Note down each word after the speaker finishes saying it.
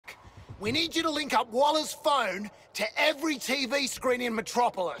We need you to link up Waller's phone to every TV screen in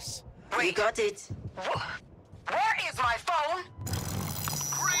Metropolis. We got it. Where is my phone?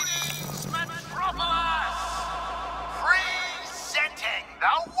 Greetings, Metropolis! Presenting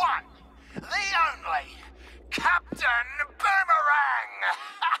the one, the only, Captain Boomerang!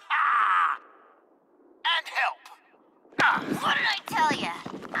 And help! What did I tell you?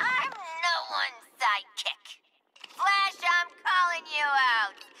 I'm no one's sidekick. Flash, I'm calling you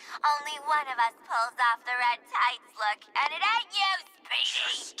out. Only one of us pulls off the red tights look, and it ain't you, Speedy. You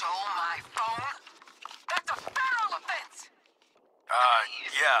stole my phone? That's a federal offense!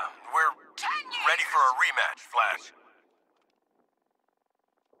 Yeah, we're 10 years! ready for a rematch, Flash.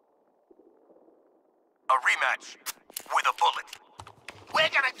 A rematch with a bullet.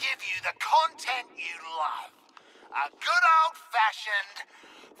 We're gonna give you the content you love. A good old-fashioned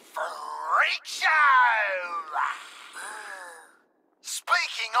freak show!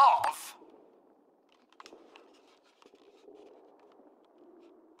 Speaking of...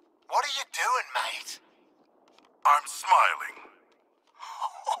 What are you doing, mate? I'm smiling.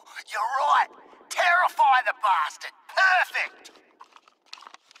 You're right. Terrify the bastard. Perfect.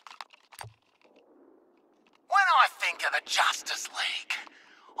 When I think of the Justice League,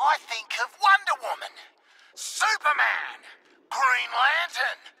 I think of Wonder Woman, Superman, Green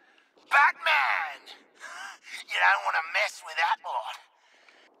Lantern, Batman. You don't want to mess with that lot.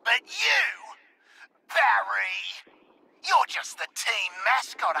 But you, Barry, you're just the team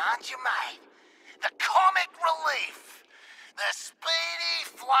mascot, aren't you, mate? The comic relief. The Speedy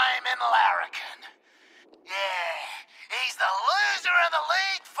Flamin' Larrikin. Yeah, he's the loser of the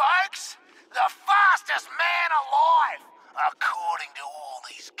league, folks. The fastest man alive, according to all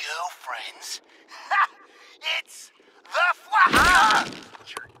these girlfriends. It's the Flash.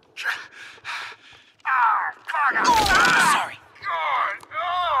 Sorry.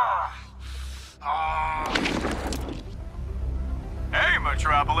 Hey,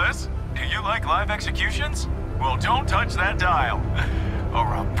 Metropolis! Do you like live executions? Well, don't touch that dial, or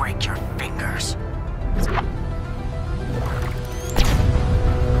I'll break your fingers.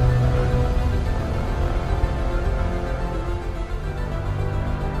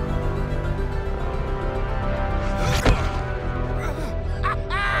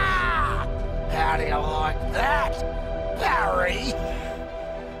 How do you like that, Barry?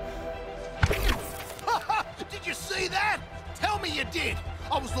 Did you see that? Tell me you did.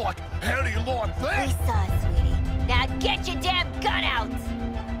 I was like, how do you like We that? saw it, sweetie. Now get your damn gun out!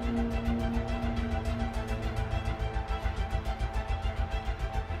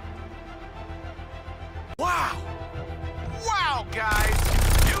 Wow! Wow, guys!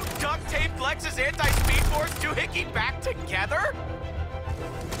 You duct taped Lex's anti-speed force doohickey back together?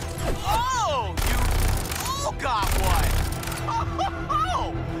 Oh! You all got one!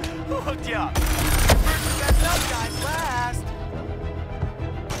 Oh! Who hooked you up? First best up, guys, last!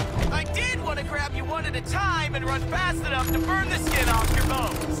 I did want to grab you one at a time and run fast enough to burn the skin off your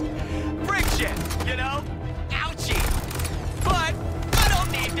bones. Friction, you know? Ouchie! But I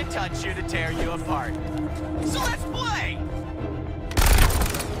don't need to touch you to tear you apart. So let's play!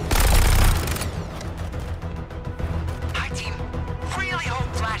 Hi, team. Really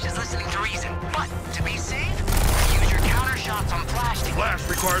hope Flash is listening to reason. But to be safe, use your counter shots on Flash to... Flash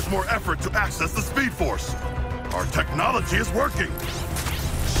requires more effort to access the Speed Force. Our technology is working.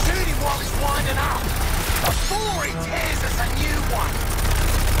 Shoot him while he's winding up. Before he tears us a new one.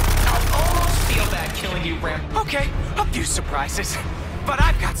 I'll almost feel bad killing you, Ram. Okay, a few surprises. But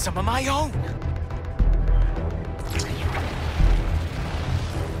I've got some of my own. Okay,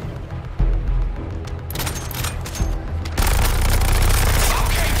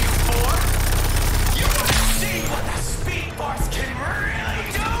 you four. You want to see what the Speed Force can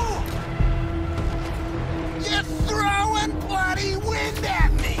really do? You're throwing bloody wind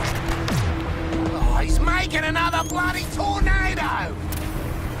at me. Oh, he's making another bloody tornado.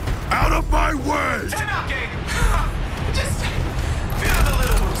 Out of my way! Time out, gang. Just feeling a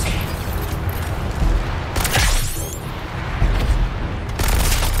little woozy.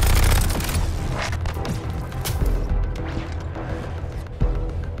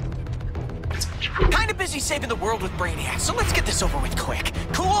 Kinda busy saving the world with Brainiac, so let's get this over with quick.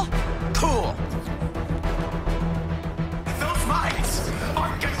 Cool? Cool. Those mines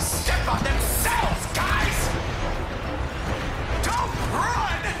aren't gonna step on themselves, guys! Don't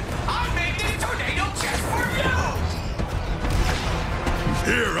run! I made this tornado just for you!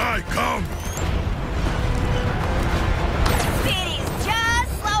 Here I come! Speedy's just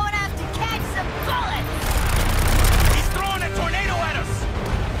slow enough to catch some bullets! He's throwing a tornado at us!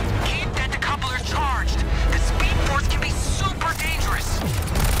 Keep that decoupler charged. The Speed Force can be super dangerous.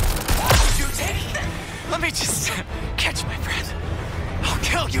 Let me just catch my breath. I'll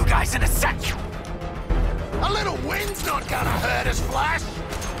kill you guys in a sec. A little wind's not gonna hurt us, Flash.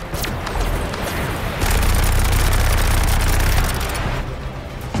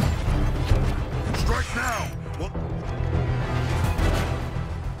 Strike now! What?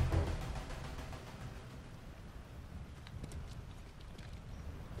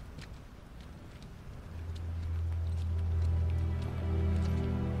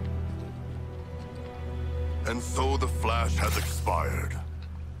 And so the Flash has expired.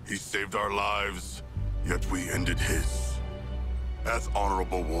 He saved our lives, yet we ended his. As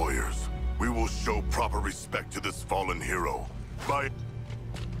honorable warriors, we will show proper respect to this fallen hero by...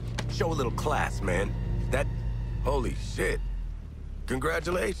 Show a little class, man. Holy shit.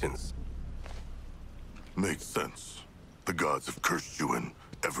 Congratulations. Makes sense. The gods have cursed you in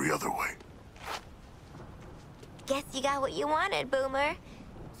every other way. Guess you got what you wanted, Boomer.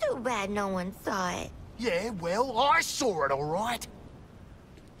 Too bad no one saw it. Yeah, well, I saw it, all right.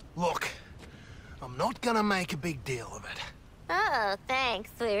 Look, I'm not gonna make a big deal of it. Oh,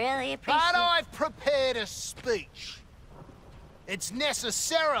 thanks. We really appreciate it. But I've prepared a speech. It's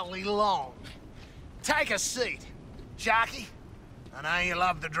necessarily long. Take a seat, Sharky. I know you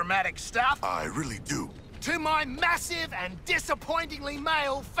love the dramatic stuff. I really do. To my massive and disappointingly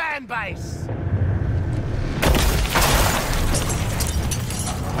male fan base.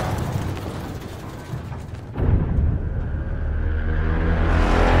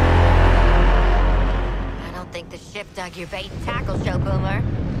 I don't think the ship dug your bait and tackle show, Boomer.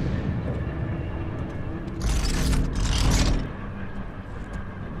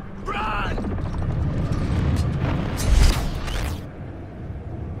 Run!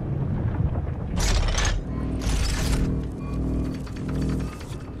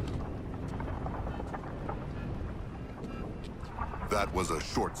 That was a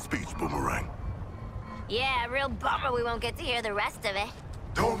short speech, Boomerang. Yeah, real bummer we won't get to hear the rest of it.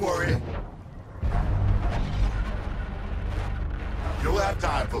 Don't worry. You'll have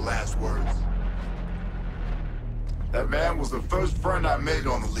time for last words. That man was the first friend I made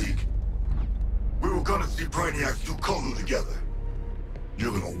on the League. We were gonna see Brainiacs do Kolu together.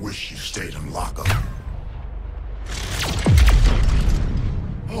 You're gonna wish you stayed in lockup.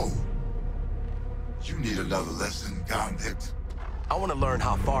 Oh. You need another lesson, convict. I want to learn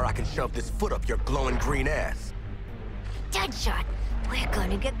how far I can shove this foot up your glowing green ass. Deadshot, we're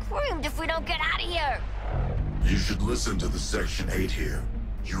gonna get creamed if we don't get out of here. You should listen to the Section 8 here.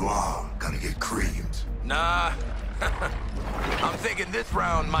 You are gonna get creamed. Nah. I'm thinking this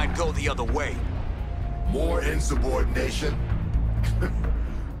round might go the other way. More insubordination?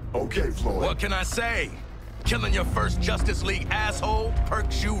 Okay, Floyd. What can I say? Killing your first Justice League asshole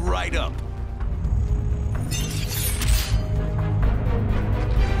perks you right up.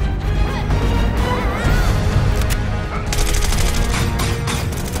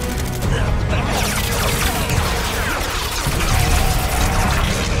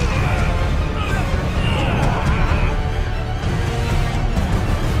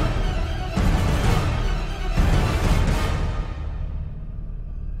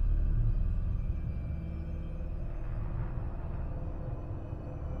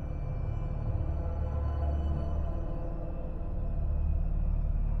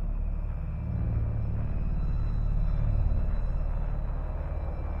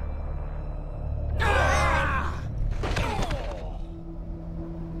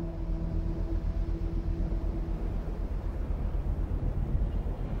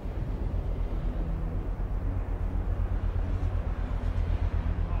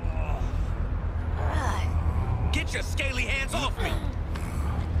 Get your scaly hands off me!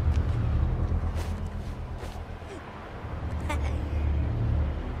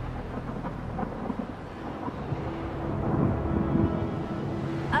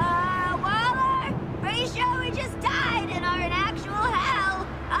 Waller! Pretty sure we just died and are in actual hell.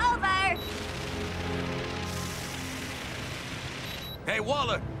 Over. Hey,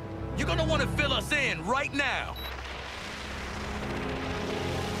 Waller, you're gonna want to fill us in right now.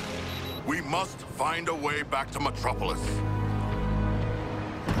 We must find a way back to Metropolis.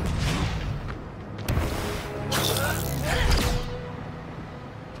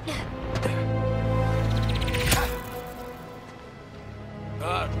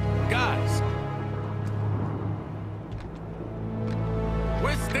 Guys.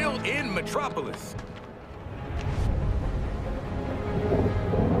 We're still in Metropolis.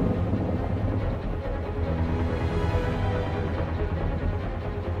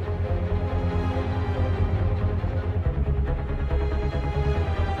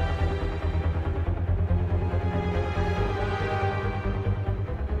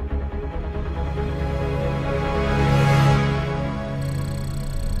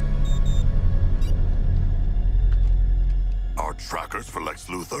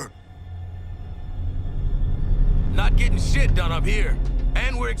 shit done up here,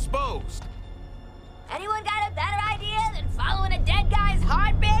 and we're exposed. Anyone got a better idea than following a dead guy's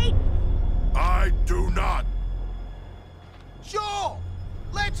heartbeat? I do not. Sure!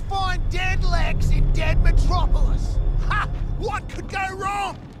 Let's find dead Lex in dead Metropolis! Ha! What could go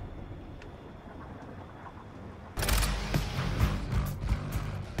wrong?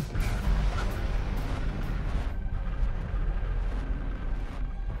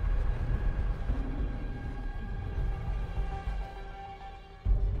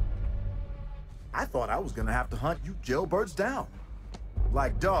 I thought I was gonna have to hunt you jailbirds down.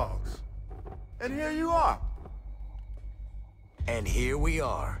 Like dogs. And here you are. And here we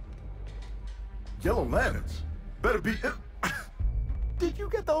are. Yellow lanterns. Better be... Did you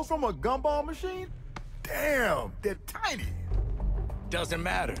get those from a gumball machine? Damn, they're tiny. Doesn't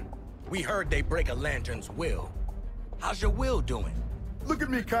matter. We heard they break a lantern's will. How's your will doing? Look at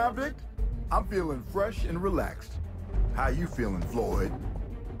me, convict. I'm feeling fresh and relaxed. How you feeling, Floyd?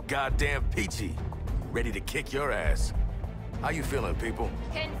 Goddamn peachy. Ready to kick your ass. How you feeling, people?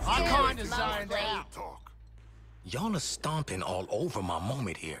 I'm kinda zoned out. Talk. Y'all are stomping all over my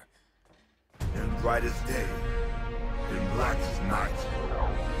moment here. In brightest day, in blackest night,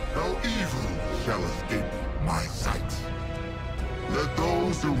 No evil shall escape my sight. Let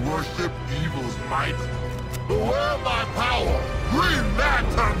those who worship evil's might beware my power, Green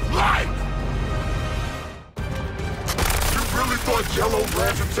Lantern light! You really thought Yellow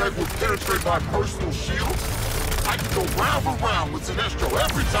Lantern tech would penetrate my personal shield? I can go round for round with Sinestro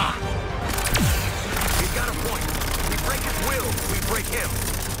every time. He's got a point. We break his will, we break him.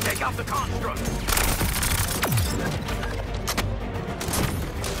 Take out the construct.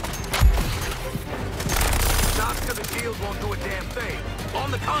 Shots to the shield won't do a damn thing.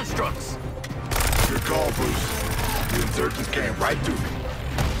 On the constructs. Good call, Bruce. The insurgents came right to me.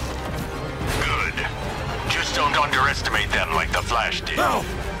 Good. Just don't underestimate them like the Flash did. No!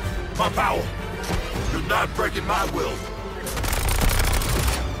 My power! You're not breaking my will.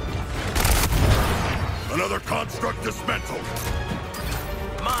 Another construct dismantled.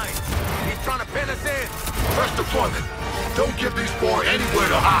 Mine. He's trying to pin us in. Fresh deployment. Don't give these four anywhere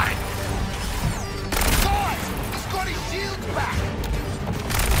to hide. Guys! He's got his shields back!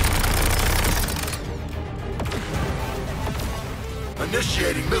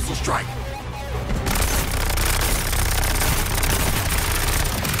 Initiating missile strike.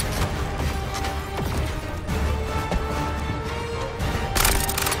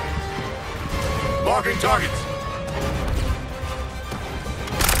 Marking targets.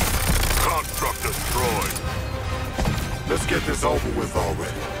 Construct destroyed. Let's get this over with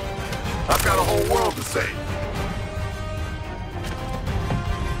already. I've got a whole world to save.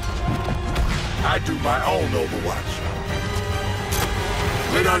 I do my own Overwatch.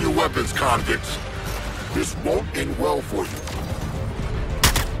 Lay down your weapons, convicts. This won't end well for you.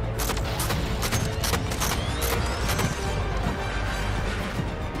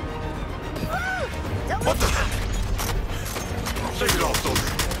 What the heck? Shake it off,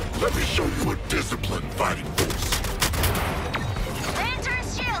 soldier. Let me show you a disciplined fighting force.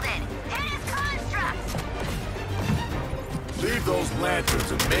 Lantern's shielded! Hit his constructs! Leave those lanterns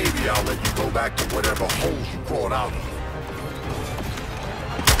and maybe I'll let you go back to whatever holes you crawled out of.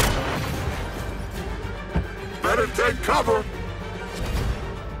 Better take cover!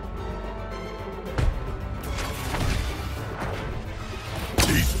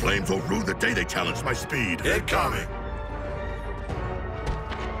 These flames will rue the day they challenge my speed. Incoming!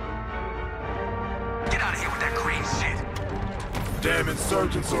 Get out of here with that green shit. Damn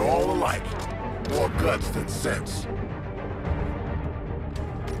insurgents are all alike. More guts than sense.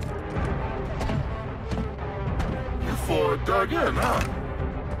 You four dug in, huh?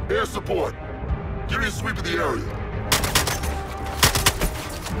 Air support. Give me a sweep of the area.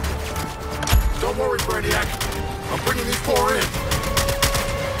 Don't worry, Brainiac. I'm bringing these four in.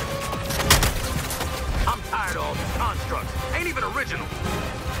 I'm tired of all these constructs. Ain't even original.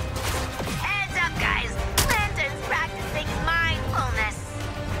 Heads up, guys! Lantern's practicing mindfulness.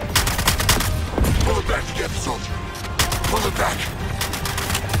 Pull it back together, soldier. Pull it back.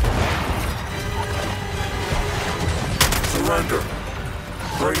 Surrender.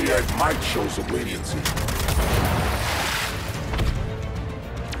 Brainiac might show some leniency.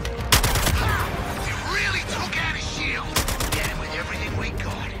 You really took out his shield! Get him with everything we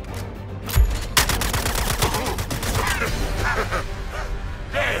got.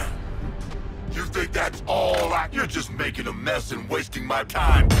 Damn! You think that's all You're just making a mess and wasting my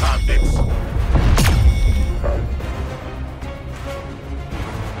time, convicts!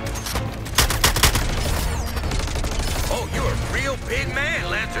 Oh, you're a real big man,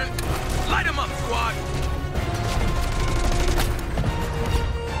 Lantern. Light him up, squad.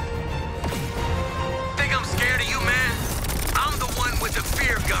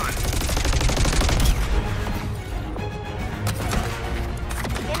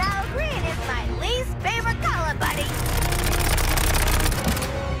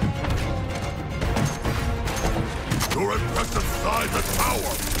 has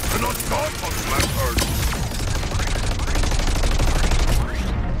power! Cannot stop us, Lantern!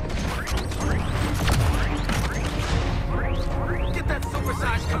 Get that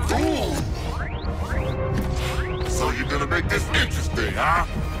supersized Cool! So you're gonna make this interesting, huh?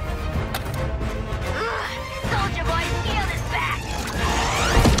 Soldier Boy, shield is back!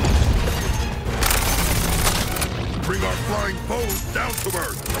 Bring our flying foes down to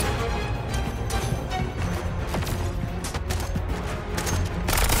earth!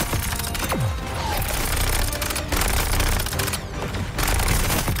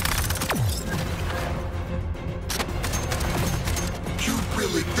 You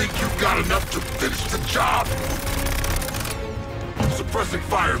really think you got enough to finish the job? Suppressing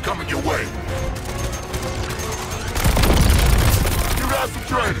fire coming your way. You got some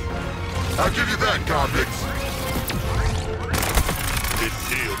training. I'll give you that, convicts. Its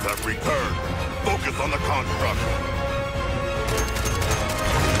shields have returned. Focus on the construct.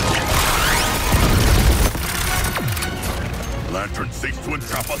 Lantern seeks to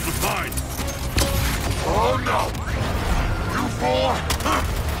entrap us with mines. Oh no! You four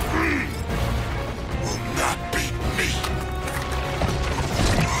will not beat me.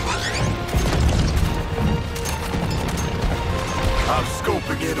 I'm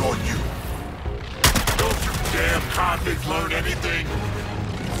scoping in on you. Don't you damn convicts learn anything?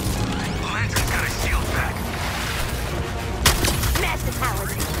 Lantern's got his shield back. Smash the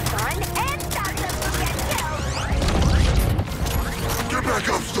towers, son, and stop them from getting killed! Get back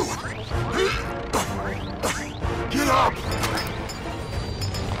up, Stuart! Get up!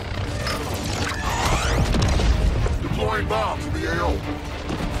 Deploying bombs to the AO.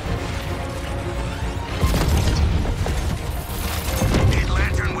 Hit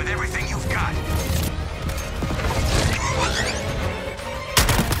Lantern with everything you've got.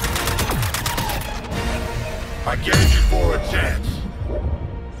 I gave you four a chance.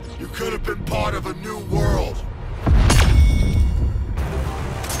 You could have been part of a new world.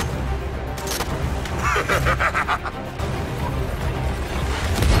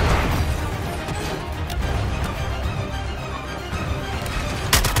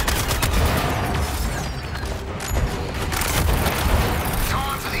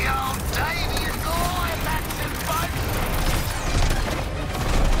 Time for the old Davy and Goliath action, folks!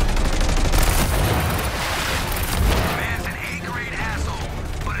 Man's an A-grade asshole,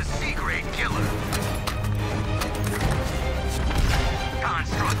 but a C-grade killer.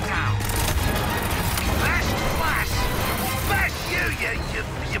 Construct down. Flash! Flash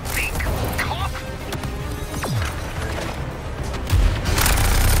you big cock!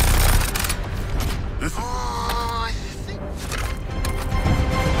 This is... I think...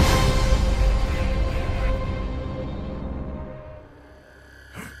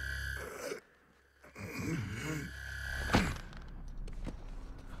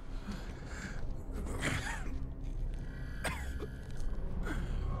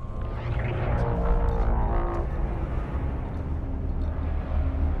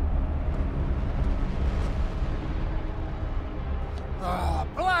 Oh,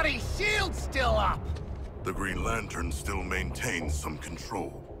 bloody shield's still up! The Green Lantern still maintains some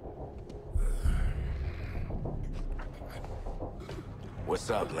control. What's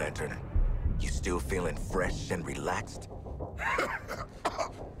up, Lantern? You still feeling fresh and relaxed?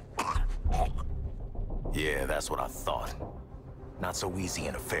 Yeah, that's what I thought. Not so easy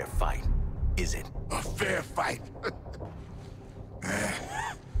in a fair fight, is it? A fair fight.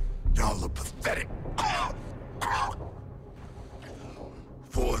 Y'all look pathetic.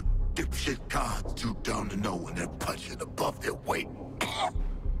 Four dipshit cons too dumb to know when they're punching above their weight.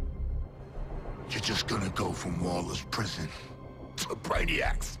 You're just gonna go from Waller's prison to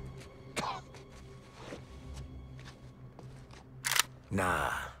Brainiacs.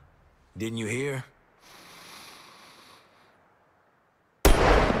 Nah. Didn't you hear?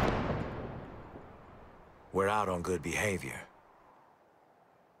 We're out on good behavior.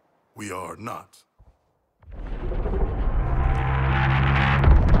 We are not.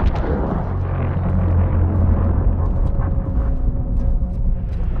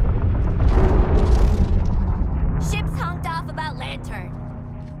 Ship's honked off about Lantern.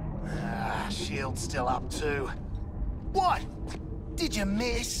 Ah, shield's still up too. What? Did you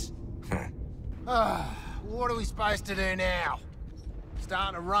miss? What are we supposed to do now?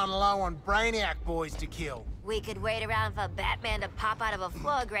 Starting to run low on Brainiac boys to kill. We could wait around for Batman to pop out of a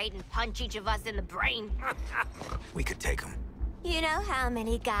floor grate and punch each of us in the brain. We could take him. You know how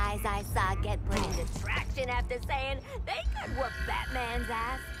many guys I saw get put into traction after saying they could whoop Batman's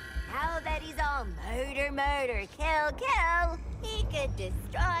ass? Now that he's all murder, murder, kill, kill, he could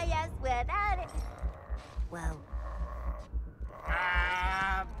destroy us without it. Well,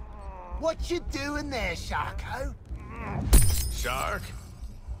 What you doing there, Sharko? Shark?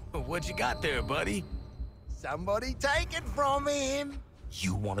 What you got there, buddy? Somebody take it from him.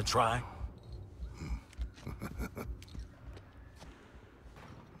 You wanna try?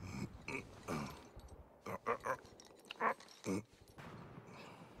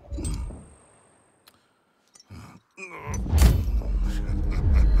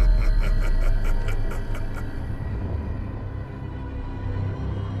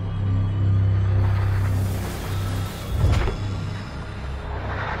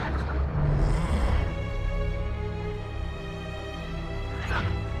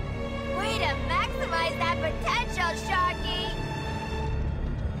 Way to maximize that potential, Sharky!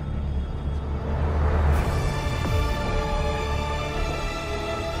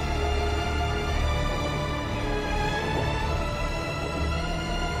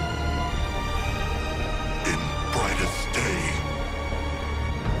 In brightest day,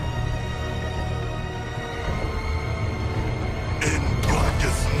 in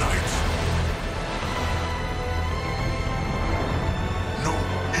blackest night, no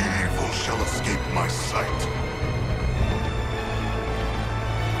evil shall escape my sight.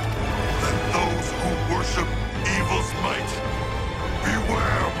 Let those who worship evil's might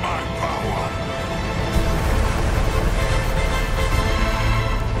beware my power.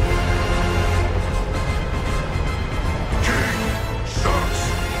 King Shark's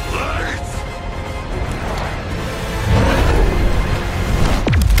Lights!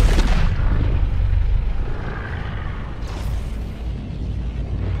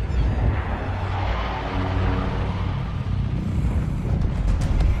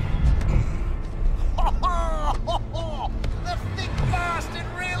 The thick bastard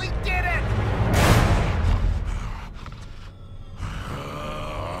really did it!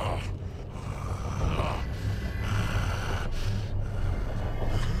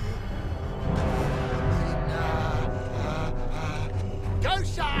 Go,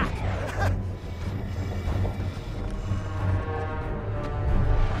 Shark!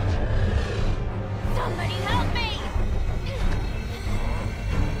 Somebody help me!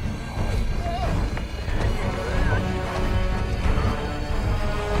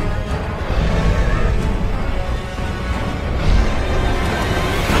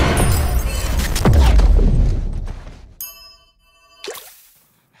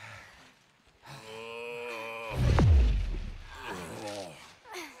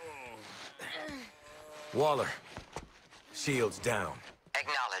 Waller, shields down.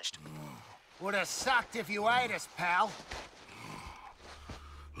 Acknowledged. Would have sucked if you ate us, pal.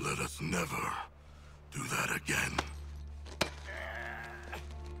 Let us never do that again.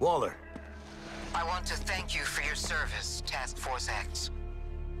 Waller. I want to thank you for your service, Task Force X.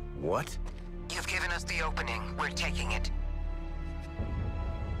 What? You've given us the opening. We're taking it.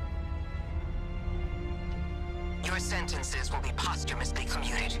 Your sentences will be posthumously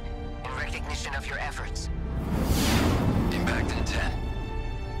commuted in recognition of your efforts. Impact in 10.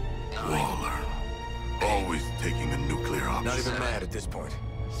 Waller, always taking a nuclear option. Not even mad at this point.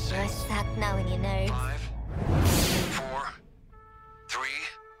 Sure suck knowing you nerds. 5, 4, 3,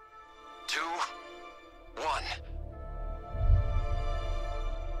 2, 1.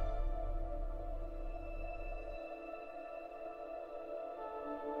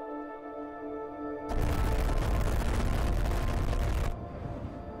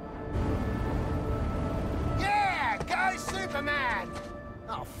 Yeah, go Superman!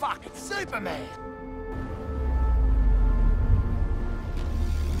 Oh, fuck, it's Superman!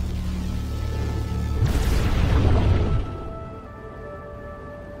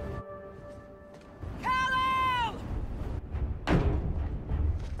 Kal-El!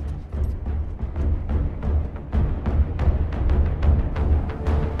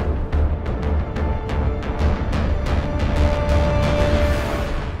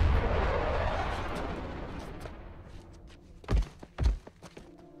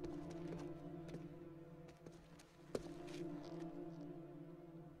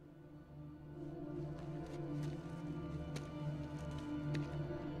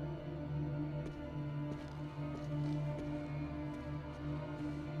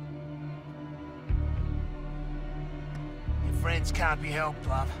 Your friends can't be helped,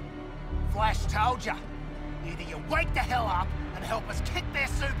 love. Flash told ya. Either you wake the hell up and help us kick their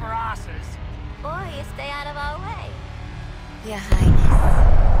super asses, Or you stay out of our way. Your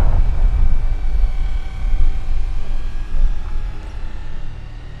Highness.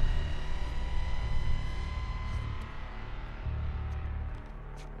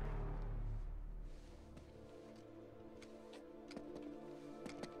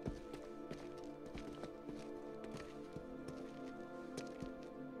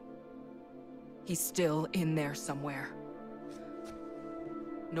 He's still in there somewhere.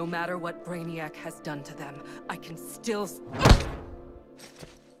 No matter what Brainiac has done to them, I can still...